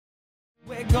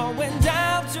going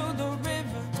down to the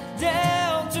river,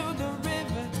 down to the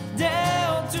river,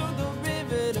 down to the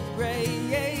river to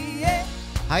pray.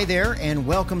 Hi there, and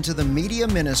welcome to the media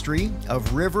ministry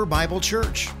of River Bible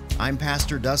Church. I'm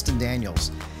Pastor Dustin Daniels,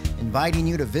 inviting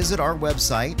you to visit our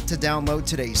website to download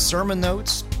today's sermon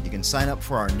notes. You can sign up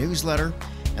for our newsletter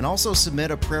and also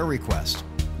submit a prayer request.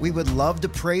 We would love to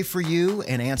pray for you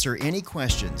and answer any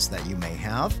questions that you may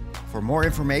have. For more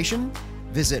information,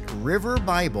 visit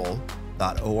riverbible.org.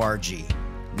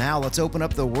 Now let's open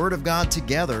up the Word of God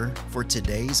together for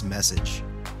today's message.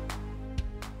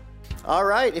 All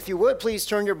right, if you would, please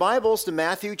turn your Bibles to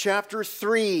Matthew chapter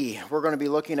 3. We're going to be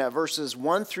looking at verses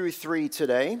 1 through 3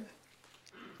 today.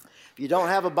 If you don't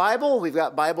have a Bible, we've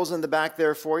got Bibles in the back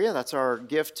there for you. That's our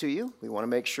gift to you. We want to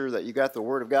make sure that you got the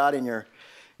Word of God in your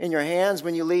hands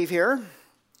when you leave here.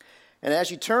 And as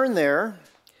you turn there,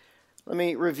 let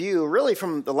me review really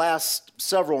from the last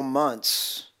several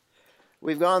months.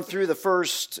 We've gone through the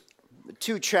first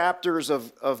two chapters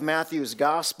of Matthew's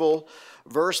Gospel,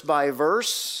 verse by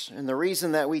verse, and the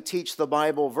reason that we teach the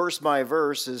Bible verse by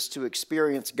verse is to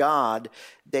experience God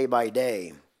day by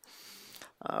day.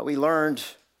 We learned,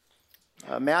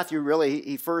 Matthew really,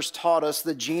 he first taught us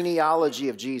the genealogy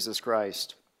of Jesus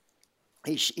Christ.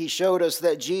 He showed us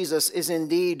that Jesus is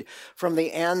indeed from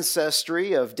the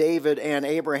ancestry of David and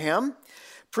Abraham,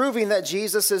 proving that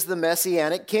Jesus is the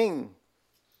Messianic King.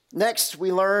 Next,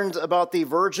 we learned about the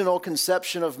virginal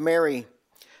conception of Mary,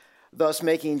 thus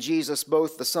making Jesus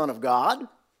both the Son of God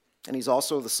and he's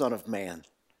also the Son of Man.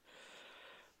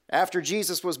 After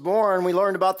Jesus was born, we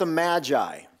learned about the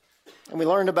Magi, and we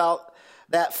learned about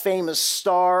that famous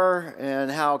star and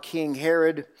how King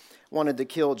Herod wanted to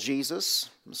kill Jesus,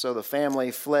 so the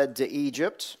family fled to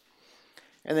Egypt.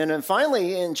 And then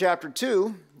finally, in chapter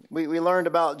 2, we learned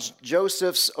about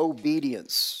Joseph's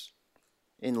obedience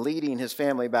in leading his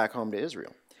family back home to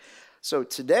Israel. So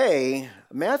today,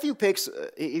 Matthew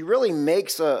really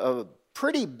makes a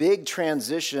pretty big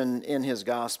transition in his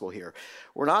gospel here.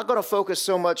 We're not going to focus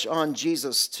so much on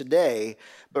Jesus today,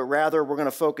 but rather we're going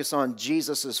to focus on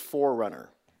Jesus' forerunner.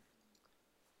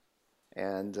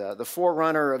 And the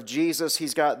forerunner of Jesus,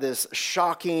 he's got this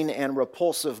shocking and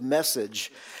repulsive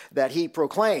message that he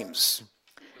proclaims.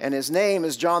 And his name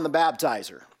is John the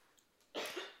Baptizer,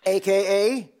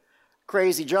 a.k.a.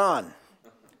 Crazy John.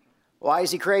 Why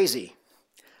is he crazy?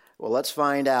 Well, let's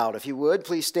find out. If you would,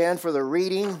 please stand for the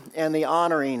reading and the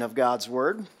honoring of God's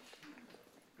Word.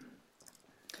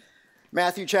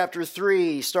 Matthew chapter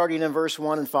 3, starting in verse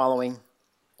 1 and following.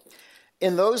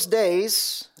 In those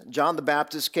days, John the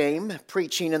Baptist came,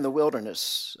 preaching in the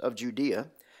wilderness of Judea,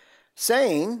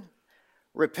 saying,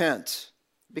 "Repent,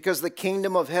 because the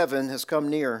kingdom of heaven has come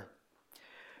near.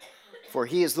 For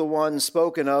he is the one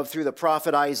spoken of through the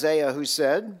prophet Isaiah, who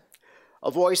said, a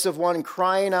voice of one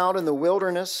crying out in the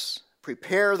wilderness,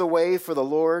 prepare the way for the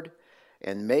Lord,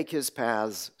 and make his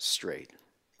paths straight."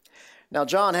 Now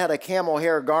John had a camel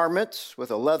hair garment with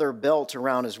a leather belt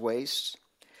around his waist,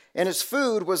 and his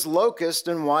food was locust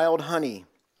and wild honey.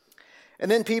 And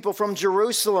then people from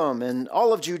Jerusalem and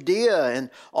all of Judea and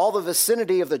all the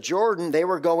vicinity of the Jordan, they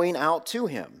were going out to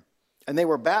him. And they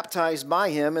were baptized by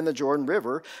him in the Jordan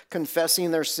River, confessing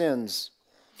their sins.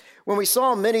 When he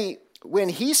saw many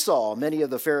of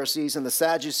the Pharisees and the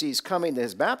Sadducees coming to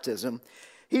his baptism,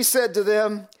 he said to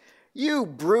them, "You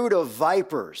brood of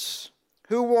vipers,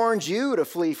 who warned you to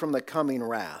flee from the coming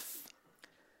wrath?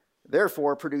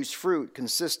 Therefore produce fruit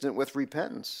consistent with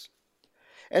repentance.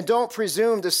 And don't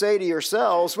presume to say to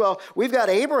yourselves, well, we've got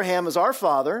Abraham as our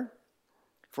father.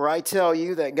 For I tell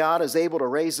you that God is able to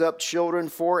raise up children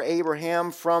for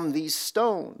Abraham from these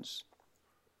stones.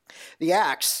 The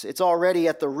axe, it's already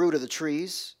at the root of the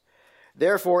trees.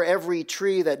 Therefore, every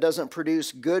tree that doesn't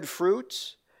produce good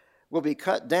fruit will be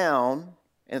cut down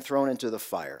and thrown into the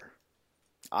fire.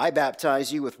 I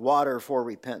baptize you with water for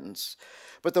repentance,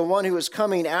 but the one who is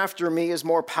coming after me is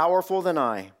more powerful than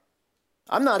I.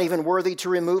 I'm not even worthy to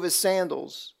remove his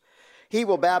sandals. He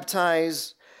will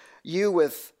baptize you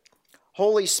with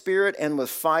Holy Spirit and with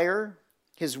fire.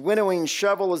 His winnowing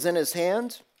shovel is in his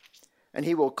hand, and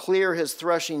he will clear his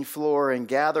threshing floor and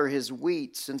gather his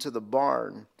wheat into the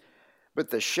barn. But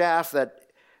the chaff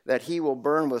that he will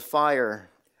burn with fire,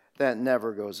 that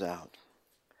never goes out."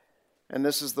 And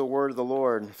this is the word of the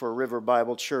Lord for River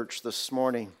Bible Church this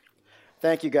morning.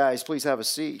 Thank you, guys. Please have a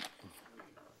seat.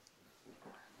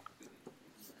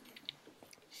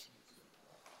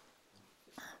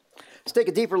 Let's take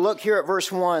a deeper look here at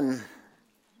verse 1.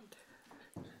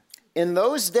 In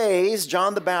those days,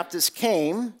 John the Baptist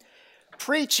came,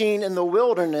 preaching in the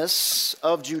wilderness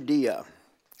of Judea.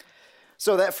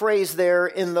 So that phrase there,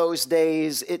 in those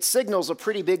days, it signals a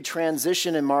pretty big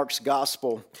transition in Mark's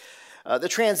gospel. The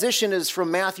transition is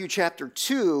from Matthew chapter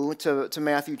 2 to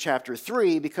Matthew chapter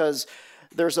 3 because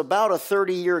there's about a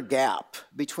 30-year gap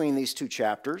between these two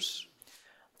chapters.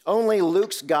 Only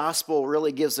Luke's gospel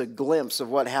really gives a glimpse of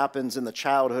what happens in the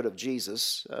childhood of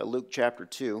Jesus, Luke chapter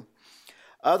 2.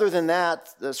 Other than that,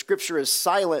 the scripture is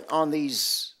silent on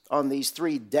these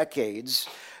 3 decades.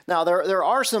 Now, there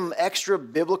are some extra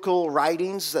biblical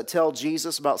writings that tell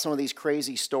Jesus about some of these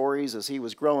crazy stories as he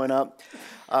was growing up.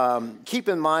 Keep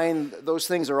in mind, those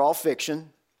things are all fiction.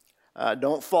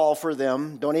 Don't fall for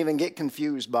them. Don't even get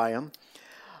confused by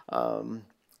them.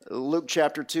 Luke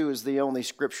chapter 2 is the only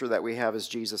scripture that we have as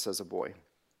Jesus as a boy.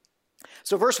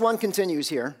 So verse 1 continues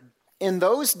here. In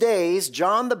those days,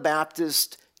 John the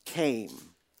Baptist came.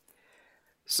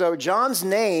 So John's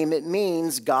name, it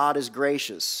means God is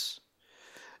gracious.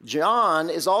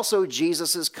 John is also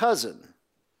Jesus' cousin.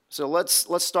 So let's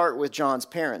start with John's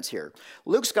parents here.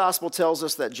 Luke's gospel tells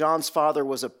us that John's father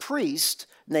was a priest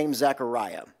named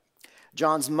Zechariah.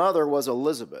 John's mother was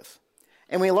Elizabeth.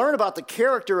 And we learn about the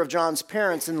character of John's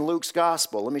parents in Luke's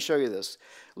gospel. Let me show you this.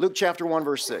 Luke chapter 1,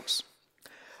 verse 6.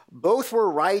 Both were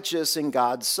righteous in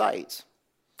God's sight,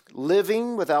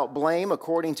 living without blame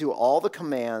according to all the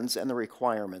commands and the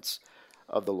requirements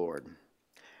of the Lord.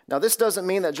 Now, this doesn't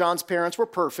mean that John's parents were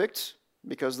perfect,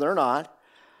 because they're not.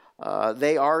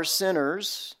 They are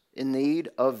sinners in need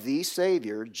of the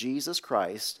Savior, Jesus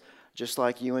Christ, just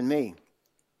like you and me.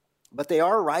 But they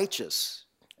are righteous,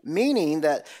 meaning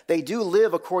that they do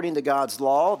live according to God's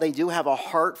law. They do have a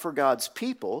heart for God's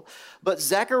people. But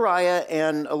Zechariah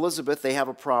and Elizabeth, they have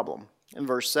a problem. In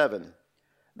verse 7,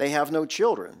 they have no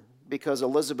children because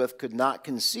Elizabeth could not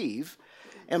conceive,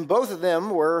 and both of them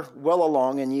were well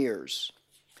along in years.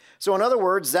 So in other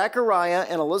words, Zechariah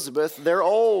and Elizabeth, they're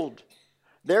old.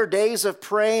 Their days of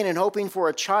praying and hoping for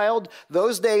a child,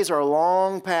 those days are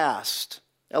long past.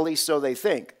 At least so they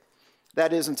think.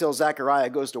 That is until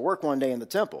Zechariah goes to work one day in the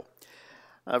temple.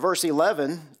 Verse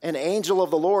 11, an angel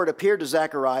of the Lord appeared to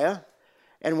Zechariah,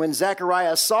 and when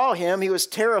Zechariah saw him, he was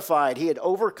terrified. He had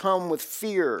overcome with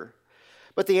fear.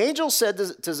 But the angel said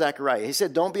to Zechariah, he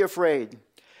said, don't be afraid,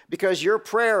 because your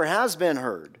prayer has been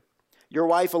heard. Your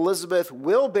wife Elizabeth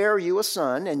will bear you a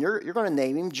son, and you're going to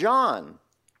name him John.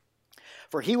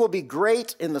 For he will be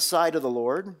great in the sight of the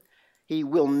Lord. He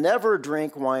will never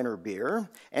drink wine or beer,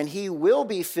 and he will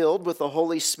be filled with the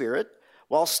Holy Spirit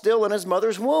while still in his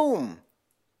mother's womb.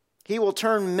 He will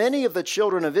turn many of the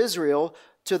children of Israel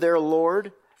to their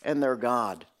Lord and their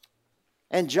God.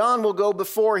 And John will go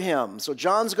before him. So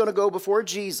John's going to go before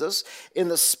Jesus in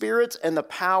the spirit and the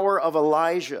power of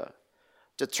Elijah,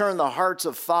 to turn the hearts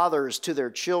of fathers to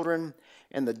their children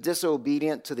and the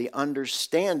disobedient to the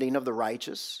understanding of the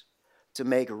righteous, to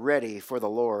make ready for the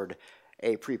Lord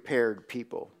a prepared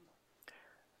people.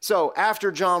 So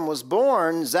after John was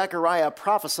born, Zechariah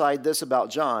prophesied this about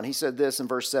John. He said this in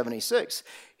verse 76.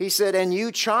 He said, and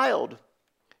you, child,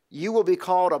 you will be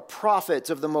called a prophet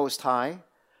of the Most High,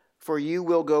 for you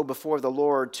will go before the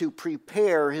Lord to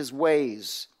prepare his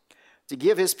ways, to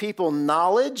give his people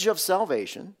knowledge of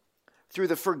salvation through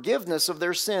the forgiveness of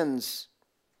their sins.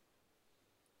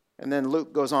 And then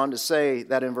Luke goes on to say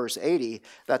that in verse 80,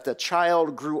 that the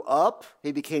child grew up,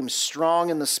 he became strong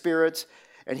in the spirit,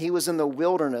 and he was in the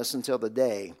wilderness until the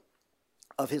day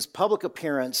of his public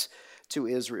appearance to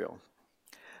Israel.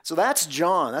 So that's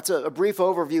John. That's a brief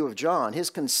overview of John. His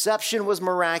conception was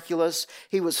miraculous.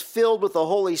 He was filled with the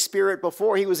Holy Spirit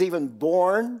before he was even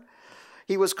born.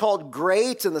 He was called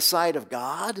great in the sight of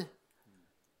God.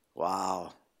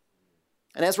 Wow.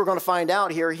 And as we're going to find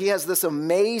out here, he has this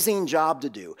amazing job to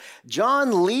do.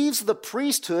 John leaves the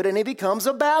priesthood and he becomes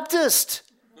a Baptist.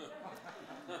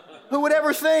 Who would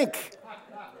ever think?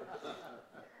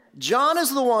 John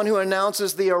is the one who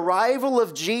announces the arrival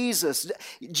of Jesus.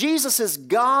 Jesus is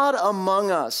God among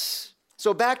us.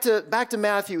 So back to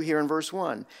Matthew here in verse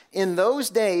 1. In those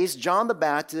days, John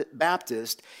the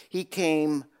Baptist, he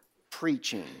came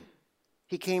preaching.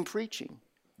 He came preaching.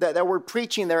 That word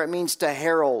preaching there, it means to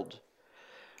herald.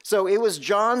 So it was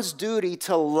John's duty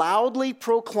to loudly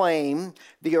proclaim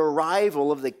the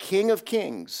arrival of the King of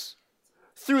Kings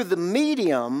through the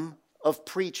medium of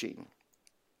preaching.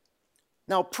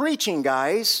 Now, preaching,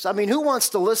 guys, I mean, who wants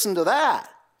to listen to that?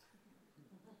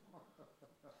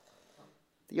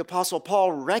 The Apostle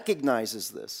Paul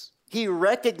recognizes this. He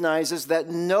recognizes that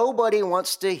nobody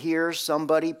wants to hear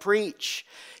somebody preach.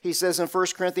 He says in 1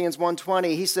 Corinthians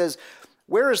 1:20, he says,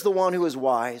 where is the one who is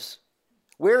wise?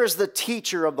 Where is the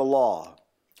teacher of the law?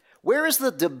 Where is the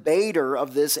debater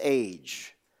of this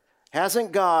age?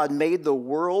 Hasn't God made the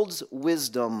world's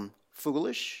wisdom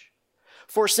foolish?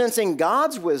 For since in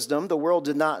God's wisdom the world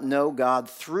did not know God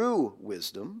through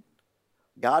wisdom,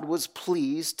 God was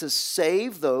pleased to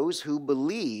save those who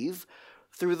believe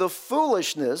through the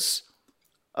foolishness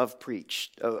of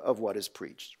what is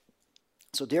preached.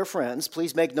 So, dear friends,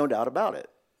 please make no doubt about it.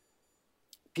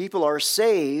 People are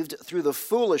saved through the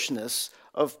foolishness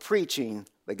of preaching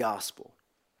the gospel.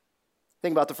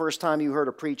 Think about the first time you heard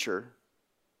a preacher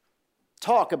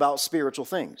talk about spiritual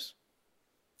things.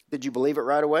 Did you believe it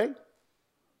right away?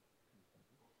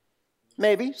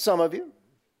 Maybe, some of you.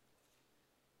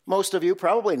 Most of you,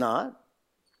 probably not.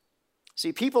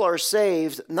 See, people are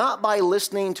saved not by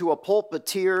listening to a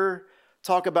pulpiteer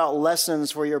talk about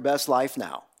lessons for your best life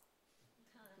now.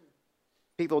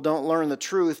 People don't learn the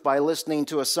truth by listening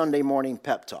to a Sunday morning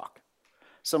pep talk,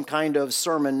 some kind of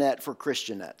sermonette for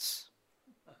Christianettes.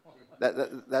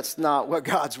 That's not what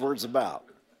God's word's about.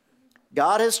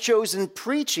 God has chosen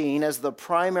preaching as the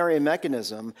primary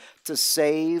mechanism to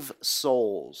save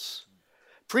souls.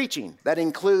 Preaching that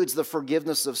includes the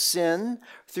forgiveness of sin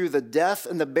through the death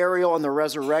and the burial and the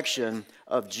resurrection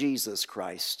of Jesus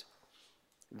Christ.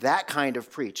 That kind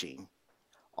of preaching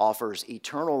offers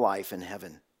eternal life in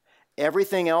heaven.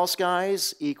 Everything else,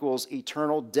 guys, equals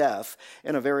eternal death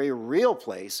in a very real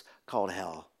place called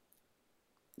hell.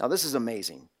 Now, this is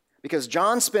amazing because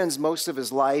John spends most of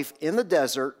his life in the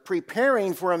desert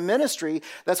preparing for a ministry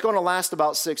that's going to last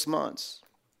about 6 months.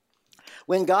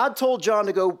 When God told John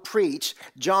to go preach,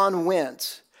 John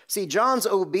went. See, John's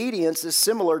obedience is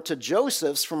similar to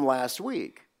Joseph's from last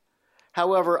week.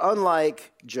 However,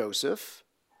 unlike Joseph,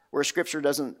 where Scripture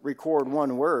doesn't record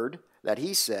one word that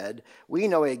he said, we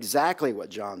know exactly what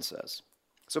John says.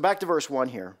 So back to verse 1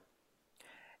 here.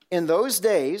 In those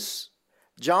days,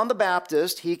 John the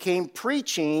Baptist, he came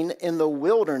preaching in the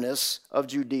wilderness of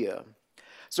Judea.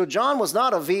 So John was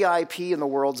not a VIP in the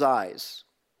world's eyes.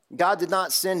 God did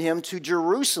not send him to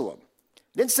Jerusalem.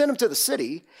 He didn't send him to the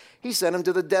city. He sent him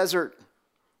to the desert.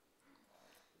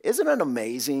 Isn't it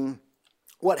amazing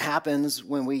what happens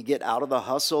when we get out of the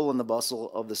hustle and the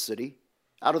bustle of the city,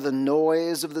 out of the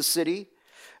noise of the city,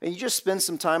 and you just spend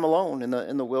some time alone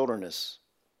in the wilderness,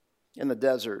 in the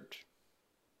desert,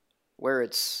 where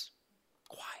it's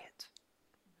quiet.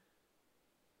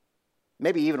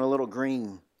 Maybe even a little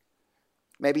green.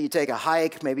 Maybe you take a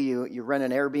hike, maybe you rent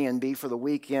an Airbnb for the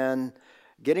weekend.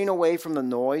 Getting away from the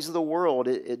noise of the world,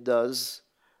 it does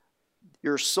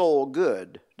your soul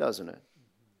good, doesn't it?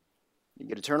 You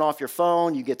get to turn off your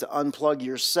phone, you get to unplug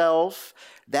yourself.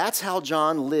 That's how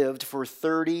John lived for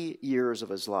 30 years of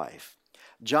his life.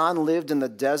 John lived in the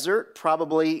desert,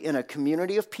 probably in a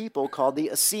community of people called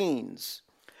the Essenes.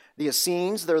 The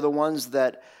Essenes, they're the ones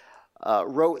that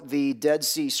wrote the Dead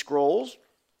Sea Scrolls.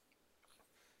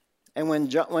 And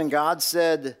when God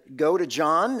said, go to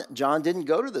John, John didn't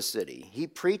go to the city. He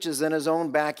preaches in his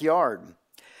own backyard.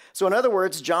 So in other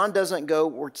words, John doesn't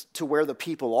go to where the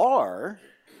people are.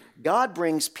 God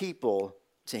brings people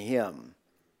to him.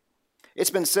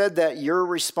 It's been said that you're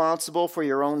responsible for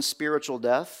your own spiritual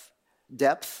depth,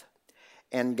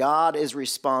 and God is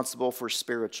responsible for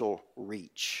spiritual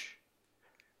reach.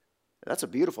 That's a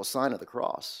beautiful sign of the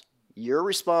cross. You're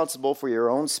responsible for your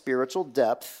own spiritual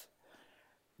depth.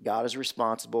 God is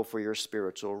responsible for your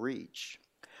spiritual reach.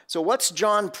 So what's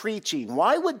John preaching?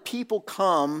 Why would people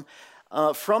come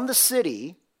from the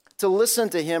city to listen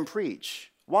to him preach?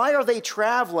 Why are they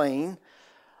traveling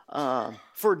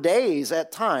for days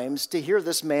at times to hear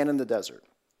this man in the desert?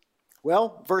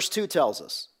 Well, verse 2 tells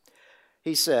us.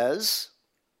 He says,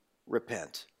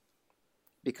 repent,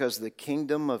 because the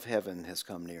kingdom of heaven has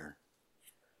come near.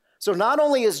 So not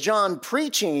only is John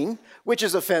preaching, which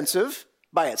is offensive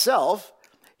by itself,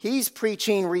 he's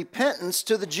preaching repentance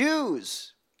to the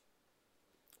Jews.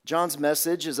 John's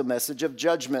message is a message of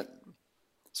judgment.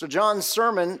 So John's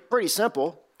sermon, pretty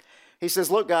simple. He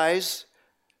says, look, guys,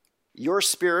 you're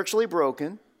spiritually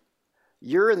broken.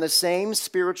 You're in the same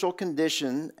spiritual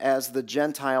condition as the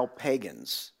Gentile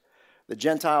pagans. The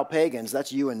Gentile pagans,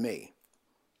 that's you and me.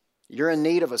 You're in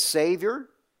need of a Savior,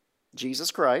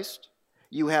 Jesus Christ.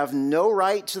 You have no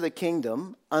right to the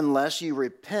kingdom unless you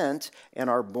repent and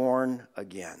are born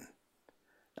again.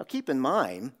 Now keep in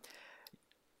mind,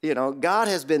 God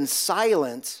has been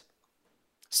silent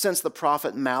since the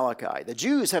prophet Malachi. The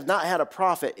Jews have not had a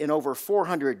prophet in over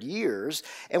 400 years.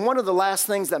 And one of the last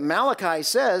things that Malachi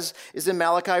says is in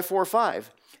Malachi 4:5.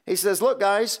 He says, look,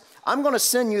 guys, I'm going to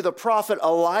send you the prophet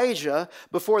Elijah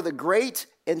before the great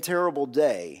and terrible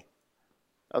day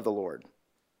of the Lord.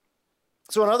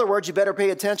 So in other words, you better pay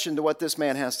attention to what this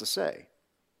man has to say.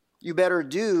 You better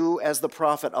do as the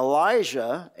prophet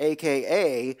Elijah,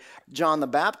 a.k.a. John the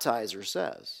Baptizer,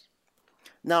 says.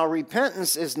 Now,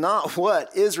 repentance is not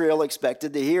what Israel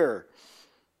expected to hear.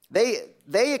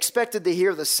 They expected to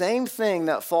hear the same thing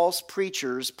that false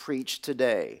preachers preach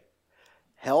today: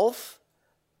 health,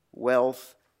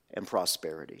 wealth, and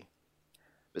prosperity.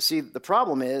 But see, the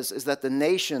problem is that the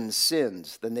nation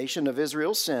sinned. The nation of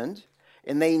Israel sinned,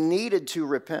 and they needed to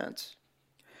repent.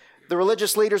 The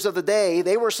religious leaders of the day,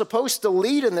 they were supposed to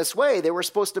lead in this way. They were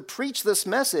supposed to preach this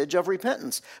message of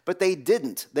repentance, but they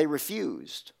didn't. They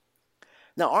refused.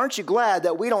 Now, aren't you glad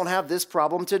that we don't have this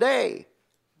problem today?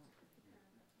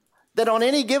 That on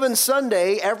any given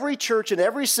Sunday, every church in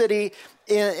every city,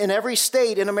 in every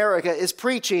state in America is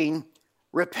preaching,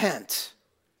 repent.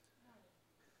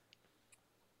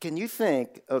 Can you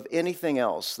think of anything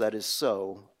else that is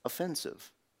so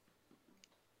offensive?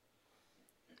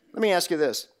 Let me ask you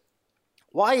this.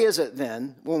 Why is it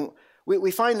then, when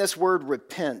we find this word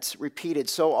repent repeated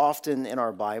so often in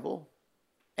our Bible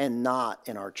and not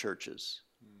in our churches?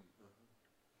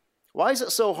 Why is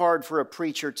it so hard for a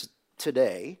preacher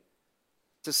today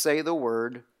to say the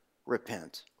word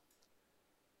repent?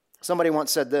 Somebody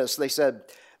once said this. They said,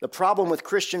 the problem with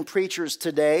Christian preachers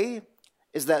today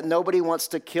is that nobody wants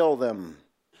to kill them.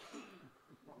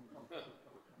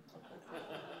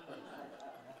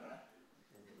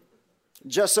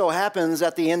 Just so happens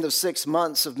at the end of 6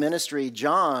 months of ministry,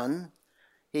 John,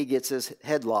 he gets his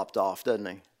head lopped off, doesn't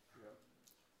he?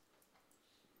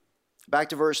 Back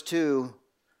to verse 2,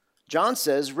 John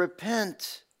says,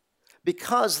 repent,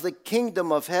 because the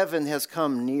kingdom of heaven has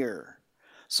come near.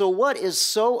 So what is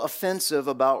so offensive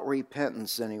about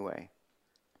repentance anyway?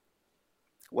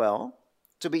 Well,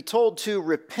 to be told to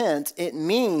repent,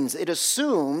 it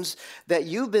assumes that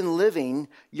you've been living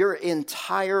your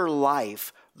entire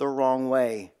life the wrong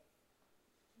way.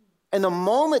 And the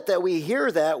moment that we hear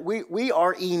that, we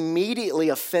are immediately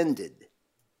offended.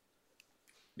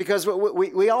 Because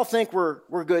we all think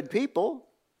we're good people.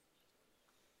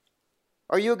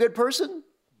 Are you a good person?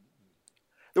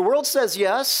 The world says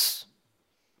yes,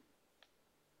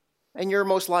 and you're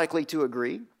most likely to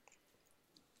agree.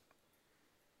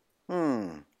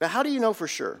 But how do you know for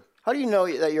sure? How do you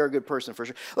know that you're a good person for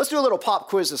sure? Let's do a little pop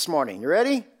quiz this morning. You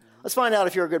ready? Let's find out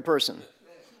if you're a good person.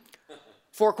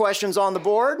 4 questions on the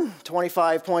board,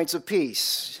 25 points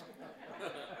apiece.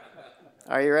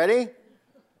 Are you ready?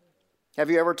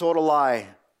 Have you ever told a lie?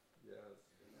 Yes.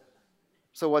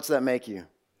 So what's that make you?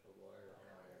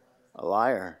 A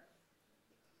liar.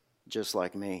 Just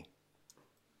like me.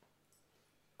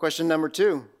 Question number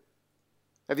 2.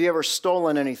 Have you ever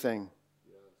stolen anything?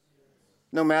 Yes.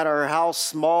 No matter how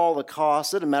small the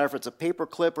cost, it doesn't matter if it's a paper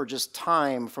clip or just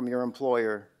time from your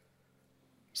employer.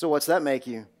 So what's that make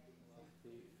you?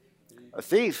 A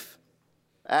thief.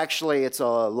 Actually, it's a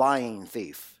lying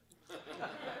thief.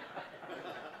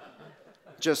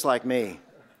 Just like me.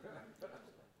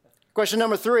 Question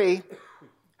number 3.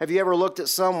 Have you ever looked at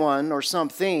someone or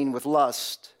something with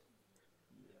lust?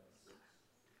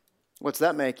 What's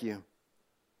that make you?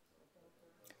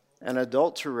 An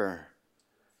adulterer.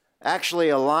 Actually,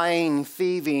 a lying,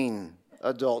 thieving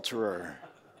adulterer.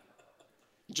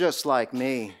 Just like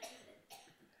me.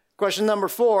 Question number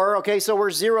 4. Okay, so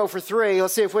we're 0 for 3.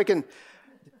 Let's see if we can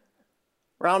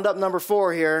round up number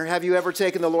 4 here. Have you ever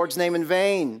taken the Lord's name in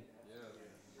vain?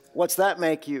 Yes. What's that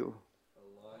make you?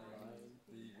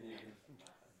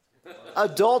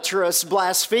 Adulterous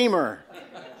blasphemer.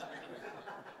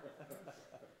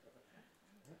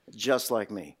 Just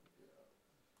like me.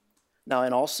 Now,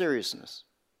 in all seriousness,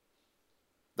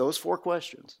 those 4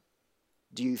 questions,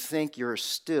 do you think you're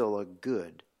still a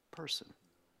good person?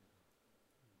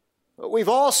 We've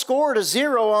all scored a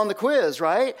 0 on the quiz,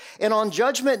 right? And on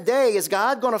Judgment Day, is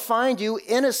God going to find you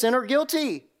innocent or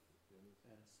guilty?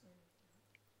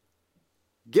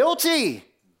 Guilty.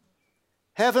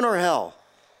 Heaven or hell.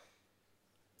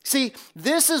 See,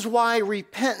 this is why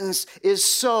repentance is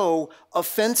so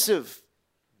offensive.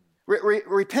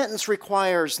 Repentance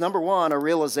requires, number 1, a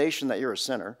realization that you're a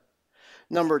sinner.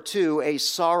 Number 2, a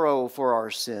sorrow for our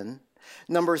sin.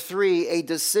 Number 3, a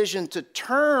decision to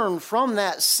turn from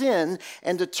that sin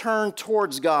and to turn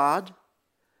towards God.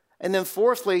 And then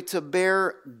fourthly, to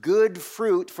bear good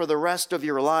fruit for the rest of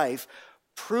your life,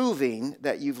 proving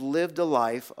that you've lived a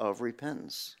life of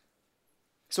repentance.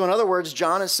 So in other words,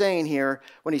 John is saying here,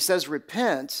 when he says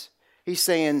repent, he's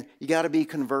saying you got to be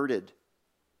converted.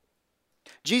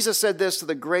 Jesus said this to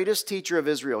the greatest teacher of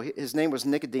Israel. His name was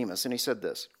Nicodemus, and he said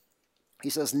this. He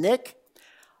says, Nick,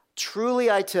 truly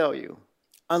I tell you,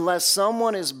 unless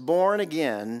someone is born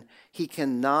again, he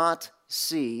cannot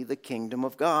see the kingdom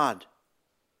of God.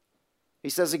 He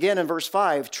says again in verse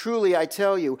 5, truly I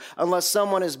tell you, unless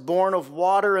someone is born of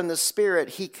water and the Spirit,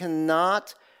 he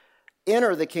cannot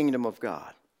enter the kingdom of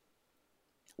God.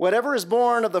 Whatever is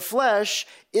born of the flesh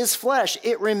is flesh.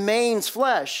 It remains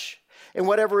flesh. And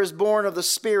whatever is born of the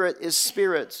Spirit is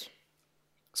spirit.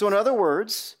 So in other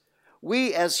words,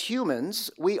 we as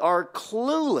humans, we are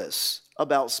clueless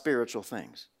about spiritual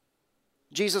things.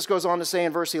 Jesus goes on to say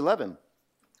in verse 11,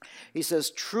 he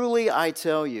says, "Truly I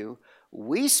tell you,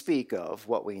 we speak of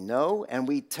what we know and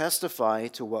we testify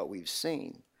to what we've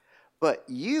seen. But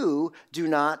you do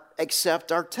not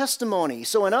accept our testimony."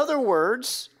 So in other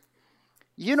words,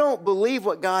 you don't believe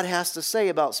what God has to say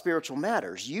about spiritual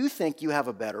matters. You think you have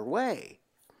a better way.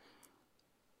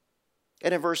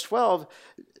 And in verse 12,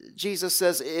 Jesus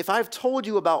says, if I've told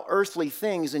you about earthly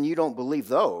things and you don't believe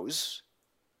those,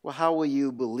 well, how will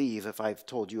you believe if I've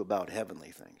told you about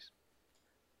heavenly things?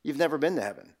 You've never been to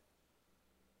heaven.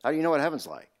 How do you know what heaven's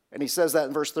like? And he says that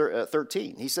in verse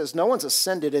 13. He says, no one's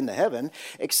ascended into heaven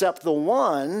except the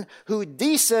one who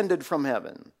descended from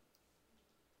heaven.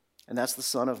 And that's the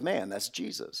Son of Man. That's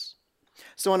Jesus.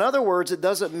 So in other words, it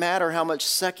doesn't matter how much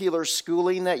secular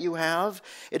schooling that you have.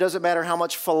 It doesn't matter how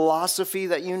much philosophy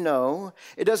that you know.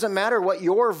 It doesn't matter what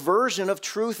your version of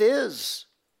truth is.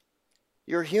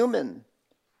 You're human,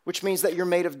 which means that you're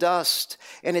made of dust.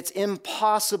 And it's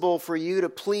impossible for you to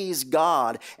please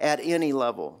God at any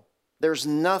level. There's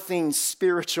nothing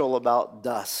spiritual about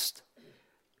dust.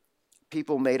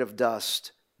 People made of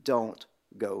dust don't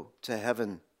go to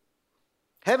heaven.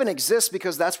 Heaven exists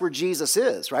because that's where Jesus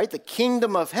is, right? The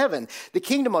kingdom of heaven. The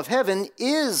kingdom of heaven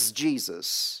is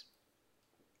Jesus.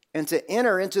 And to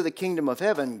enter into the kingdom of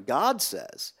heaven, God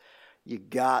says, you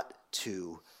got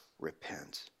to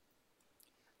repent.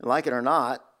 And like it or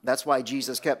not, that's why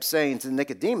Jesus kept saying to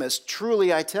Nicodemus,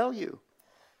 truly I tell you.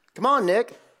 Come on,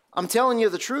 Nick, I'm telling you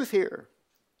the truth here.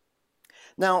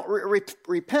 Now,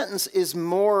 repentance is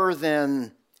more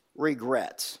than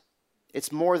regret.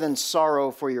 It's more than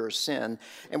sorrow for your sin.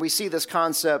 And we see this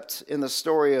concept in the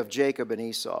story of Jacob and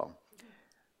Esau.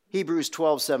 Hebrews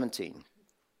 12:17.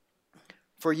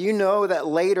 For you know that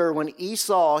later when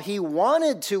Esau, he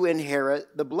wanted to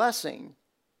inherit the blessing,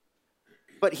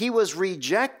 but he was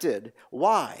rejected.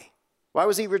 Why? Why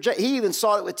was he rejected? He even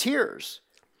sought it with tears.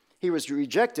 He was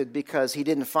rejected because he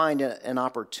didn't find an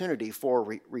opportunity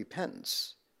for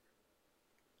repentance.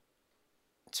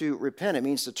 To repent, it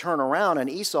means to turn around, and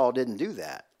Esau didn't do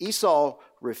that. Esau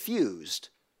refused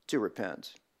to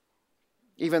repent.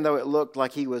 Even though it looked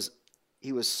like he was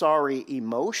sorry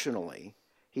emotionally,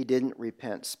 he didn't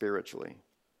repent spiritually.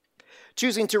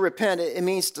 Choosing to repent, it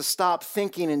means to stop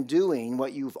thinking and doing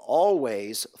what you've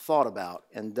always thought about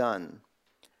and done.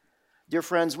 Dear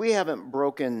friends, we haven't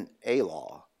broken a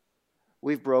law.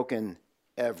 We've broken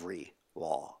every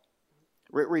law.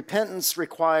 Repentance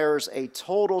requires a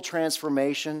total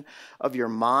transformation of your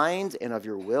mind and of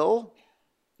your will.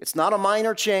 It's not a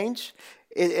minor change,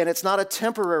 and it's not a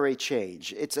temporary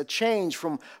change. It's a change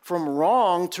from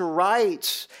wrong to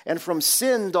right and from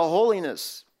sin to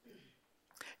holiness.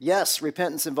 Yes,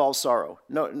 repentance involves sorrow.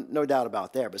 No doubt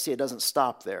about that. But see, it doesn't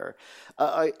stop there.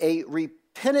 A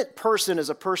repentant person is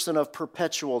a person of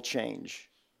perpetual change.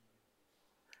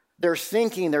 Their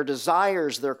thinking, their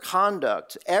desires, their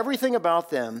conduct, everything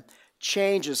about them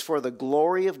changes for the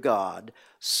glory of God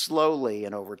slowly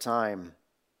and over time.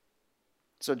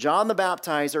 So John the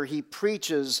Baptizer, he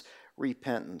preaches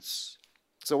repentance.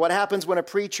 So what happens when a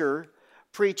preacher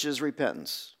preaches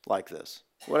repentance like this?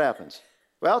 What happens?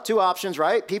 Well, two options,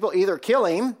 right? People either kill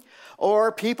him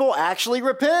or people actually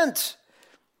repent.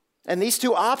 And these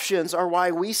two options are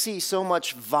why we see so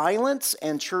much violence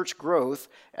and church growth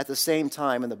at the same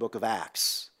time in the book of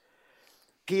Acts.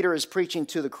 Peter is preaching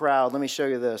to the crowd. Let me show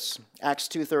you this. Acts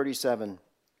 2:37.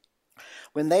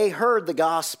 When they heard the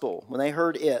gospel, when they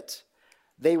heard it,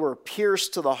 they were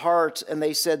pierced to the heart, and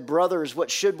they said, "Brothers, what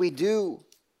should we do?"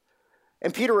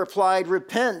 And Peter replied,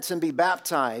 "Repent and be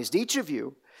baptized, each of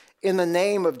you, in the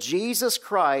name of Jesus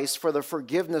Christ for the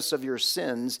forgiveness of your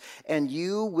sins, and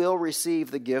you will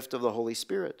receive the gift of the Holy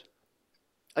Spirit."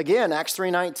 Again, Acts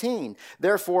 3:19.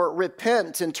 Therefore,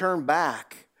 repent and turn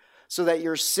back so that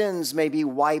your sins may be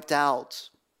wiped out.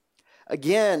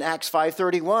 Again, Acts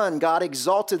 5:31. God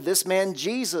exalted this man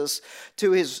Jesus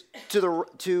to his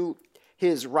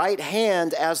right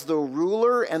hand as the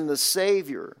ruler and the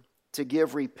Savior to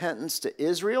give repentance to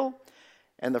Israel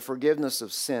and the forgiveness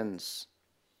of sins.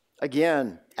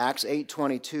 Again, Acts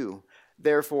 8:22,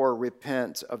 therefore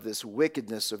repent of this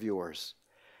wickedness of yours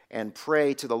and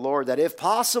pray to the Lord that if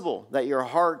possible, that your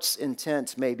heart's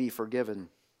intent may be forgiven.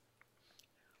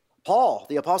 Paul,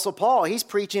 the Apostle Paul, he's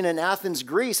preaching in Athens,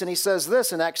 Greece, and he says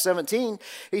this in Acts 17.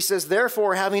 He says,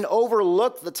 therefore, having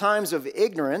overlooked the times of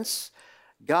ignorance,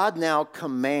 God now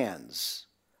commands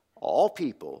all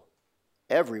people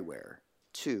everywhere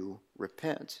to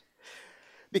repent.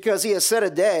 Because he has set a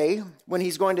day when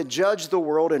he's going to judge the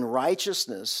world in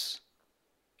righteousness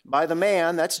by the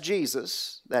man, that's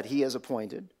Jesus, that he has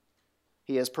appointed.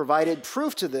 He has provided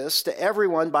proof to this to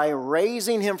everyone by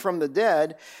raising him from the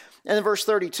dead. And in verse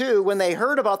 32, when they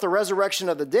heard about the resurrection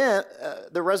of the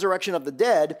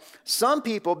dead, some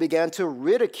people began to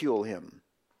ridicule him.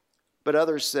 But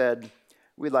others said,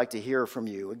 we'd like to hear from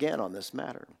you again on this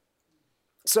matter.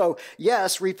 So,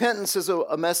 yes, repentance is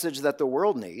a message that the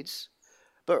world needs,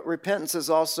 but repentance is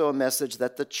also a message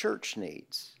that the church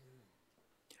needs.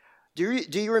 Do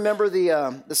you remember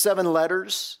the 7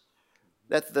 letters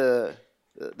that the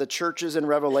churches in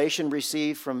Revelation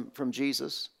received from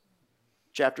Jesus?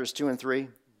 Chapters 2 and 3.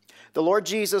 The Lord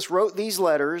Jesus wrote these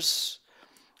letters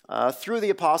through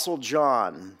the Apostle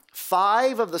John.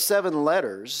 5 of the 7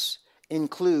 letters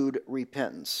include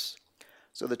repentance.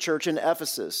 So the church in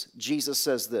Ephesus, Jesus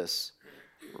says this,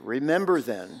 remember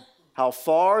then how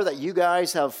far that you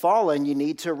guys have fallen, you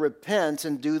need to repent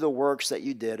and do the works that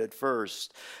you did at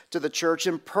first. To the church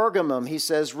in Pergamum, he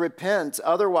says, repent,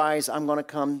 otherwise I'm going to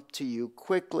come to you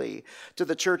quickly. To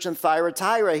the church in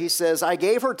Thyatira, he says, I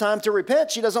gave her time to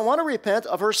repent. She doesn't want to repent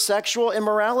of her sexual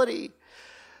immorality.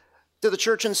 To the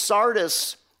church in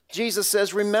Sardis, Jesus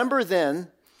says, remember then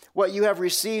what you have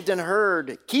received and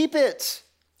heard. Keep it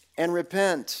and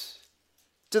repent.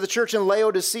 To the church in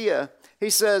Laodicea, he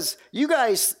says, you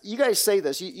guys say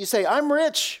this. You say, I'm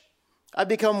rich. I've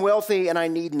become wealthy and I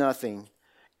need nothing.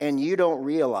 And you don't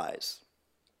realize.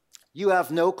 You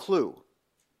have no clue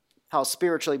how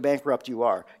spiritually bankrupt you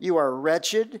are. You are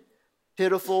wretched,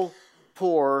 pitiful,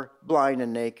 poor, blind,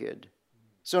 and naked.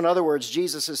 So in other words,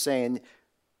 Jesus is saying,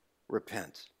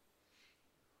 repent.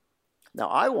 Now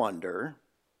I wonder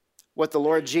what the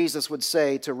Lord Jesus would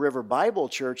say to River Bible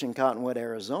Church in Cottonwood,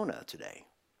 Arizona today.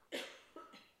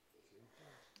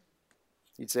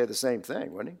 He'd say the same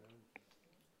thing, wouldn't he?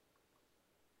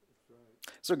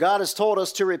 So God has told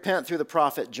us to repent through the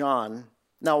prophet John.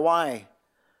 Now why?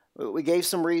 We gave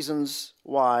some reasons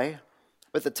why,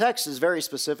 but the text is very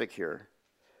specific here.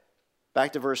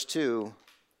 Back to verse 2.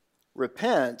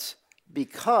 Repent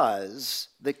because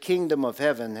the kingdom of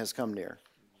heaven has come near.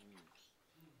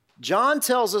 John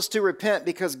tells us to repent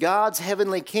because God's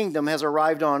heavenly kingdom has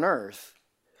arrived on earth.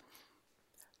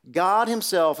 God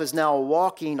himself is now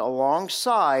walking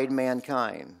alongside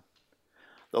mankind.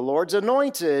 The Lord's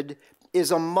anointed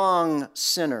is among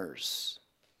sinners.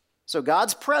 So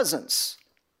God's presence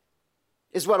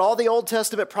is what all the Old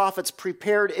Testament prophets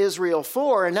prepared Israel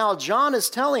for, and now John is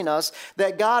telling us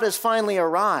that God has finally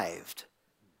arrived.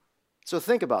 So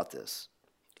think about this.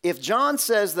 If John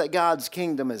says that God's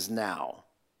kingdom is now,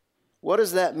 what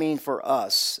does that mean for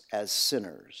us as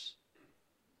sinners?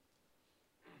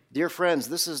 Dear friends,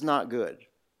 this is not good.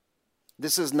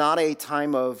 This is not a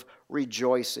time of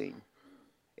rejoicing.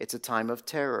 It's a time of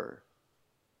terror.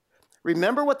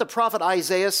 Remember what the prophet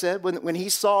Isaiah said when he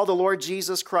saw the Lord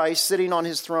Jesus Christ sitting on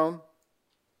his throne?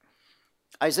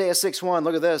 Isaiah 6:1,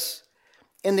 look at this.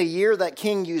 In the year that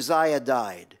King Uzziah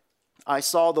died, I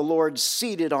saw the Lord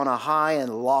seated on a high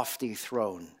and lofty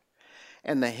throne,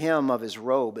 and the hem of his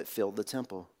robe, it filled the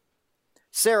temple.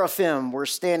 Seraphim were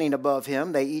standing above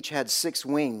him. They each had 6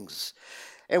 wings.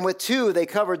 And with 2 they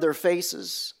covered their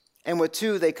faces. And with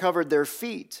 2 they covered their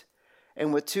feet.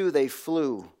 And with 2 they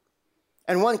flew.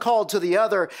 And one called to the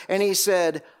other, and he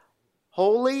said,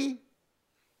 Holy,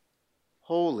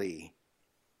 holy,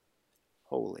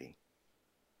 holy.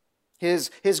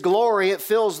 His glory, it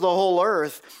fills the whole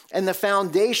earth, and the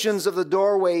foundations of the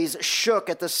doorways shook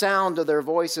at the sound of their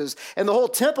voices, and the whole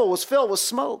temple was filled with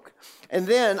smoke. And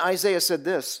then Isaiah said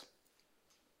this.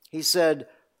 He said,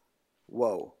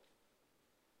 Woe,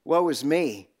 woe is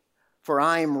me, for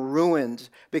I am ruined,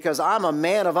 because I'm a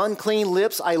man of unclean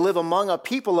lips. I live among a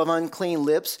people of unclean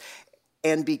lips,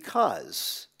 and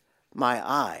because my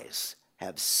eyes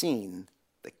have seen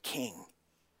the King.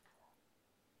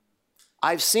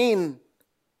 I've seen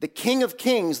the King of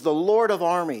Kings, the Lord of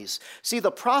armies. See, the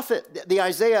prophet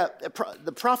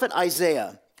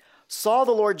Isaiah saw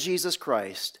the Lord Jesus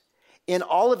Christ in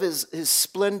all of his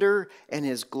splendor and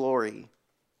his glory.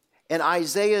 And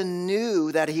Isaiah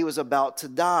knew that he was about to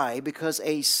die because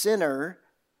a sinner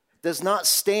does not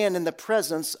stand in the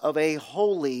presence of a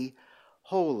holy,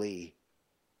 holy,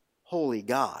 holy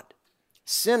God.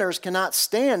 Sinners cannot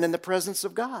stand in the presence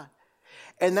of God.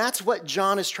 And that's what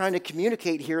John is trying to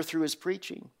communicate here through his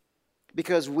preaching.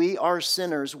 Because we are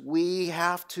sinners, we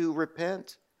have to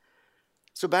repent.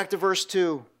 So back to verse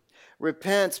 2.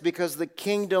 Repent because the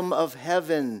kingdom of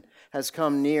heaven has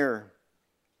come near.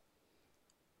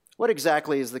 What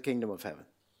exactly is the kingdom of heaven?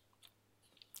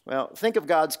 Well, think of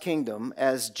God's kingdom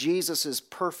as Jesus'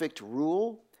 perfect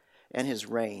rule and his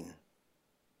reign.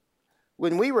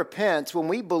 When we repent, when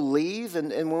we believe,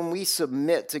 and when we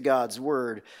submit to God's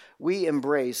word, we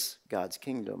embrace God's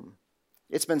kingdom.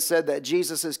 It's been said that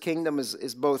Jesus' kingdom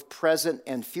is both present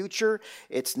and future.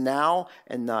 It's now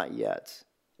and not yet.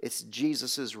 It's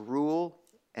Jesus' rule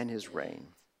and his reign.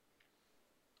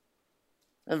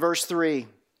 And verse 3,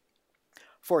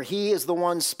 for he is the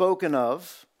one spoken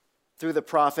of through the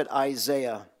prophet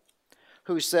Isaiah,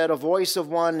 who said, a voice of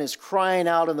one is crying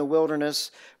out in the wilderness,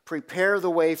 prepare the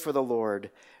way for the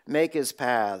Lord, make his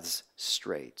paths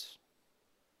straight.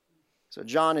 So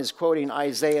John is quoting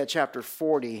Isaiah chapter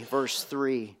 40, verse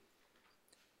 3.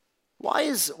 Why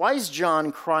is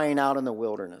John crying out in the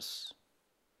wilderness?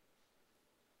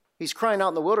 He's crying out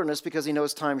in the wilderness because he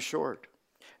knows time's short.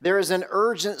 There is an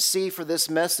urgency for this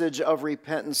message of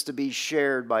repentance to be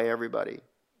shared by everybody.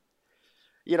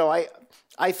 You know,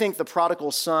 I think the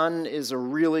prodigal son is a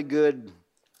really good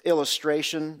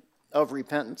illustration of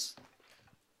repentance.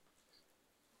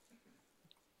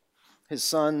 His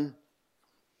son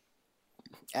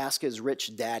asked his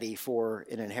rich daddy for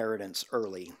an inheritance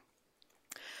early.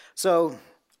 So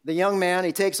the young man,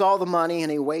 he takes all the money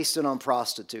and he wastes it on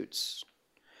prostitutes.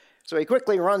 So he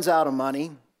quickly runs out of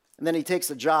money, and then he takes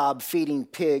a job feeding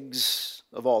pigs,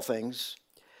 of all things.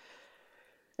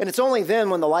 And it's only then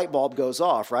when the light bulb goes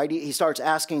off, right? He starts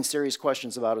asking serious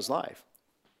questions about his life.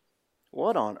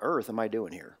 What on earth am I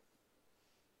doing here?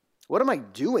 What am I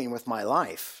doing with my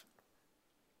life?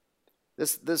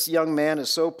 This young man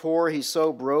is so poor, he's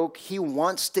so broke, he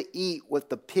wants to eat what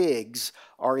the pigs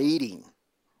are eating.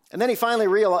 And then he finally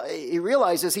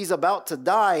realizes he's about to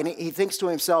die, and he thinks to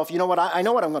himself, you know what, I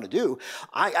know what I'm going to do.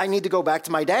 I need to go back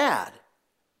to my dad.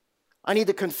 I need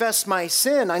to confess my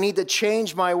sin. I need to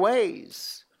change my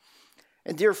ways.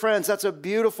 And dear friends, that's a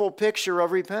beautiful picture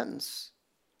of repentance.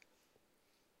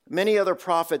 Many other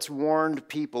prophets warned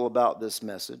people about this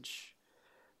message.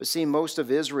 But see, most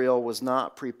of Israel was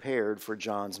not prepared for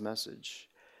John's message.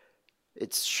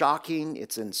 It's shocking,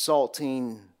 it's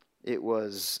insulting, it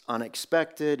was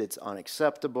unexpected, it's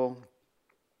unacceptable.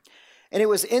 And it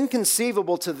was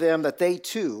inconceivable to them that they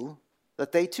too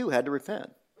had to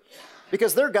repent.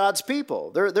 Because they're God's people.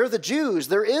 They're the Jews,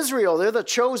 they're Israel, they're the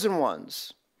chosen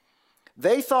ones.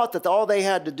 They thought that all they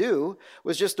had to do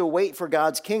was just to wait for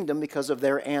God's kingdom because of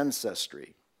their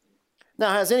ancestry.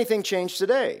 Now, has anything changed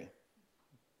today?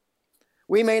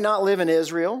 We may not live in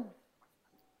Israel.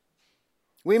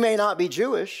 We may not be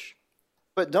Jewish.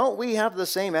 But don't we have the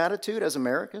same attitude as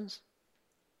Americans?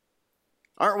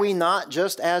 Aren't we not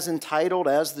just as entitled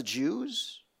as the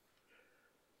Jews?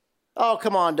 Oh,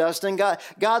 come on, Dustin.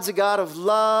 God's a God of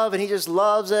love, and he just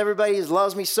loves everybody. He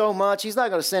loves me so much. He's not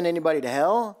going to send anybody to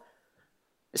hell.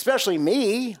 Especially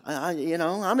me.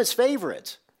 I'm his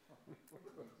favorite.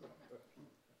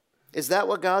 Is that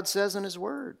what God says in his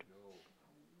word?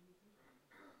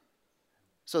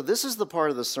 So this is the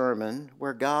part of the sermon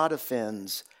where God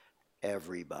offends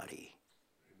everybody.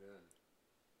 Amen.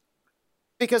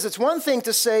 Because it's one thing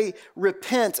to say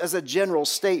repent as a general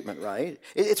statement, right?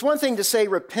 It's one thing to say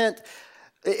repent.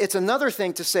 It's another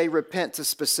thing to say repent to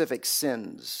specific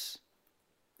sins.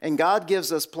 And God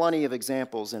gives us plenty of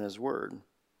examples in his word.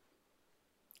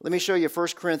 Let me show you 1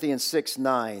 Corinthians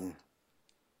 6:9.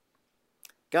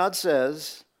 God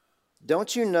says,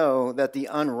 don't you know that the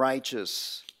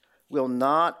unrighteous will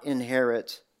not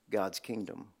inherit God's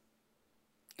kingdom?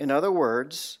 In other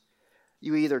words,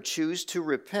 you either choose to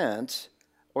repent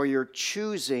or you're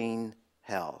choosing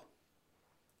hell.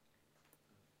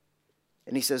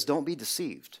 And he says, don't be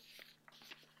deceived.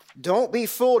 Don't be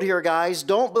fooled here, guys.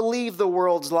 Don't believe the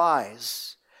world's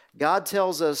lies. God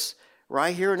tells us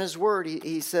right here in his word,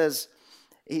 he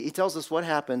tells us what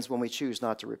happens when we choose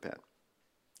not to repent.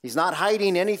 He's not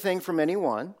hiding anything from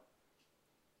anyone.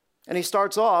 And he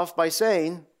starts off by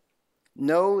saying,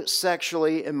 no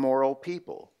sexually immoral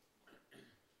people.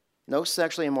 No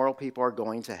sexually immoral people are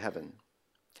going to heaven.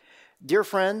 Dear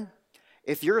friend,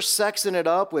 if you're sexing it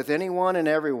up with anyone and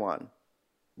everyone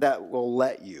that will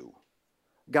let you,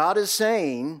 God is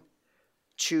saying,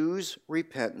 choose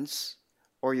repentance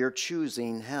or you're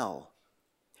choosing hell.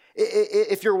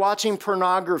 If you're watching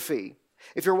pornography,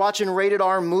 if you're watching rated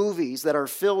R movies that are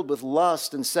filled with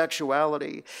lust and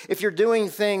sexuality, if you're doing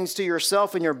things to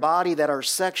yourself and your body that are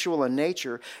sexual in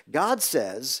nature, God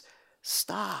says,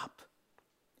 stop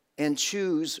and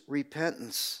choose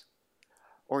repentance,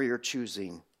 or you're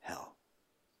choosing hell.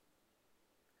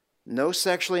 No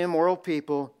sexually immoral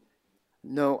people,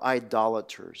 no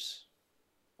idolaters.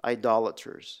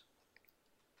 Idolaters.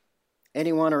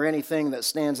 Anyone or anything that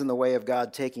stands in the way of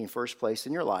God taking first place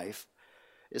in your life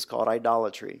is called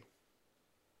idolatry.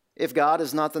 If God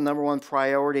is not the number one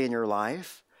priority in your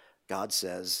life, God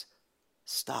says,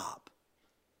 stop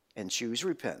and choose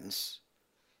repentance.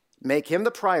 Make him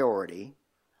the priority,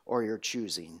 or you're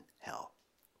choosing hell.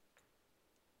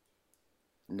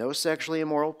 No sexually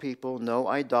immoral people, no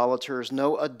idolaters,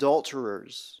 no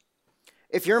adulterers.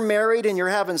 If you're married and you're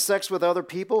having sex with other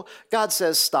people, God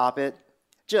says stop it.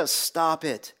 Just stop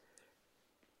it.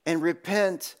 And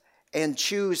repent and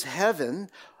choose heaven.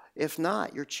 If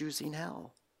not, you're choosing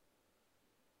hell.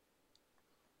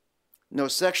 No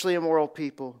sexually immoral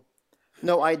people,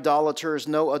 no idolaters,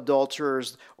 no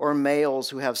adulterers, or males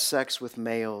who have sex with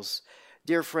males.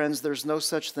 Dear friends, there's no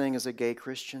such thing as a gay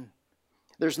Christian.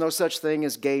 There's no such thing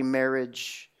as gay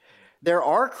marriage. There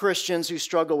are Christians who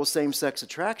struggle with same-sex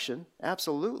attraction,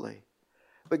 absolutely.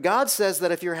 But God says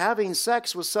that if you're having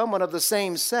sex with someone of the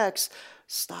same sex,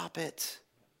 stop it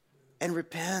and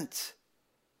repent.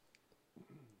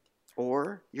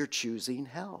 Or you're choosing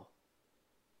hell.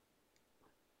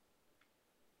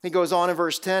 He goes on in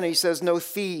verse 10, he says, no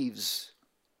thieves.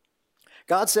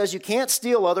 God says you can't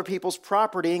steal other people's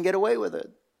property and get away with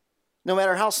it, no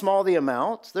matter how small the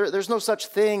amount. There's no such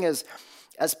thing as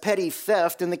petty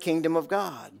theft in the kingdom of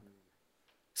God.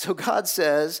 So God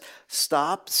says,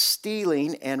 stop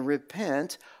stealing and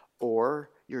repent,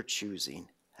 or you're choosing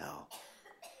hell.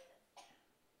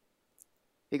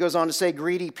 He goes on to say,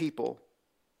 greedy people.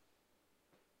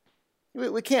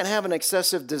 We can't have an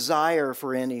excessive desire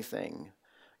for anything.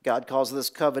 God calls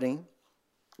this coveting.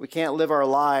 We can't live our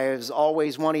lives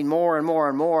always wanting more and more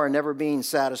and more and never being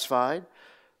satisfied.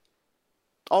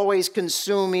 Always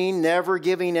consuming, never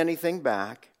giving anything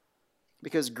back.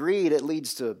 Because greed, it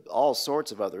leads to all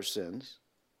sorts of other sins.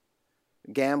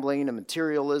 Gambling and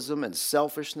materialism and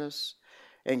selfishness.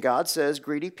 And God says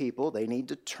greedy people, they need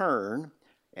to turn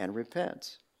and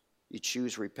repent. You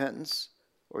choose repentance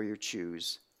or you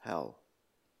choose hell.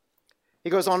 He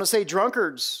goes on to say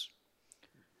drunkards.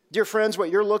 Dear friends, what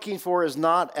you're looking for is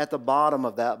not at the bottom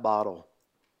of that bottle.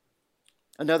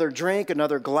 Another drink,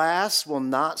 another glass will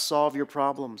not solve your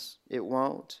problems. It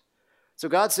won't. So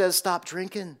God says, stop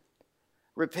drinking,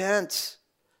 repent,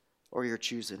 or you're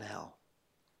choosing hell.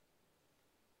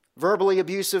 Verbally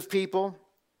abusive people.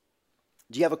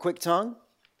 Do you have a quick tongue?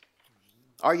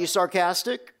 Are you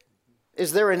sarcastic?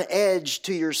 Is there an edge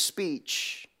to your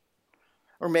speech?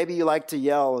 Or maybe you like to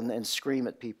yell and scream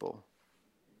at people.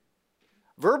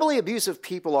 Verbally abusive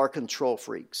people are control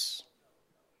freaks.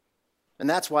 And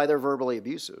that's why they're verbally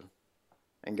abusive.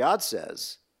 And God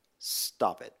says,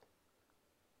 stop it.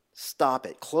 Stop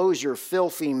it. Close your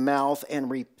filthy mouth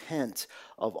and repent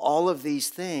of all of these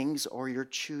things, or you're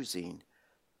choosing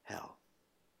hell.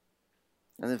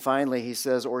 And then finally he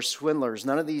says, or swindlers.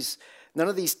 None of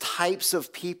these types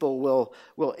of people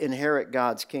will inherit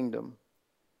God's kingdom.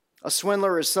 A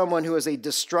swindler is someone who is a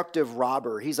destructive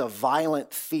robber. He's a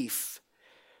violent thief.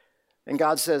 And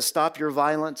God says, stop your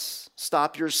violence,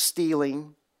 stop your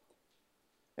stealing,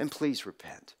 and please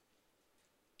repent.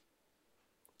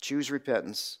 Choose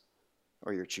repentance,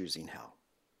 or you're choosing hell.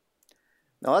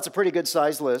 Now, that's a pretty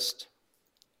good-sized list.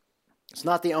 It's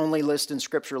not the only list in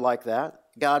Scripture like that.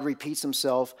 God repeats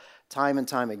himself time and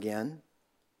time again.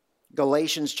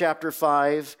 Galatians chapter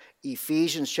 5,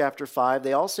 Ephesians chapter 5,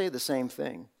 they all say the same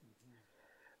thing.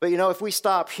 But if we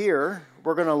stop here,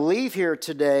 we're going to leave here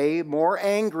today more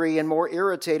angry and more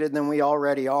irritated than we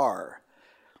already are.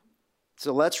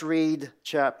 So let's read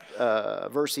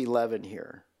verse 11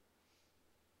 here.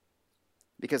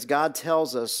 Because God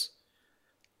tells us,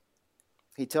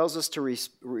 he tells us to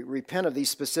repent of these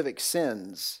specific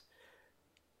sins.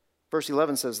 Verse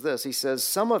 11 says this, he says,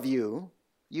 some of you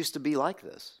used to be like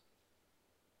this.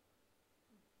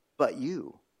 But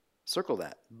you, circle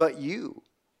that, but you.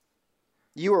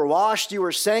 You were washed, you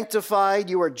were sanctified,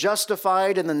 you were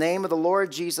justified in the name of the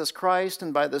Lord Jesus Christ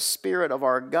and by the Spirit of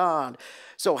our God.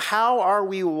 So how are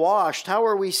we washed? How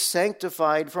are we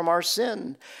sanctified from our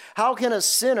sin? How can a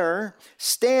sinner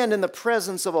stand in the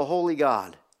presence of a holy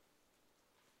God?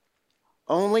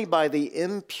 Only by the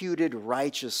imputed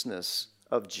righteousness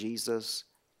of Jesus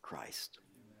Christ.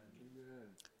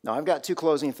 Now, I've got two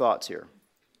closing thoughts here.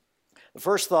 The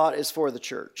first thought is for the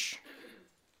church.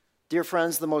 Dear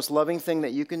friends, the most loving thing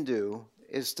that you can do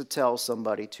is to tell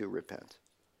somebody to repent.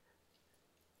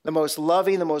 The most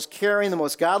loving, the most caring, the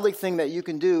most godly thing that you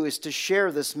can do is to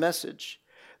share this message,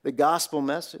 the gospel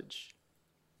message.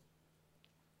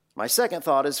 My second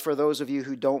thought is for those of you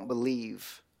who don't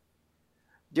believe.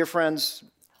 Dear friends,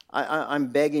 I'm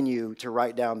begging you to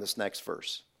write down this next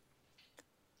verse.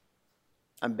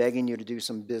 I'm begging you to do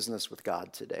some business with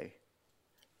God today.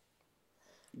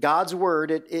 God's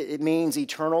word, it means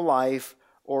eternal life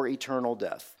or eternal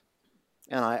death.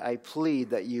 And I plead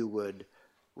that you would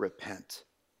repent.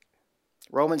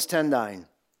 Romans 10:9.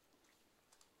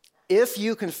 If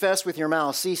you confess with your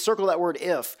mouth, see, circle that word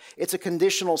if. It's a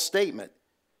conditional statement.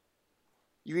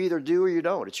 You either do or you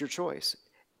don't. It's your choice.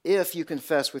 If you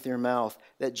confess with your mouth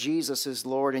that Jesus is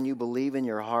Lord and you believe in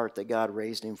your heart that God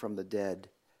raised him from the dead,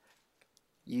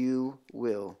 you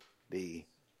will be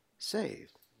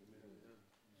saved.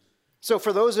 So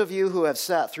for those of you who have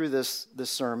sat through this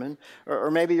sermon, or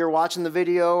maybe you're watching the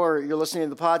video or you're listening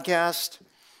to the podcast,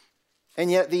 and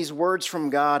yet these words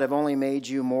from God have only made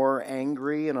you more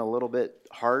angry and a little bit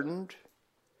hardened,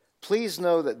 please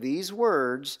know that these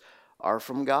words are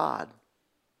from God.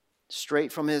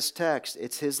 Straight from his text,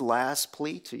 it's his last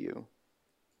plea to you.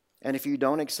 And if you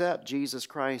don't accept Jesus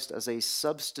Christ as a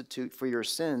substitute for your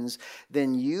sins,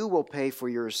 then you will pay for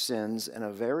your sins in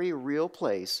a very real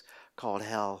place called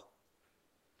hell.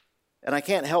 And I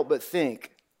can't help but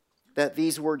think that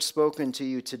these words spoken to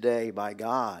you today by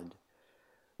God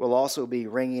will also be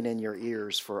ringing in your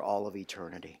ears for all of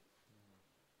eternity.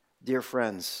 Dear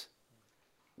friends,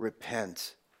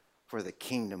 repent, for the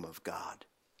kingdom of God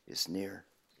is near.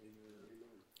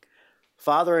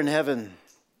 Father in heaven,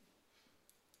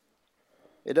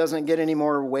 it doesn't get any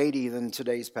more weighty than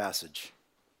today's passage.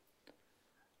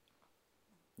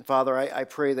 Father, I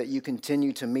pray that you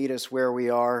continue to meet us where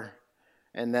we are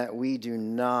and that we do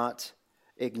not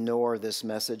ignore this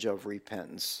message of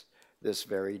repentance this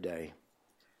very day.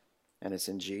 And it's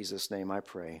in Jesus' name I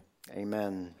pray.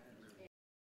 Amen.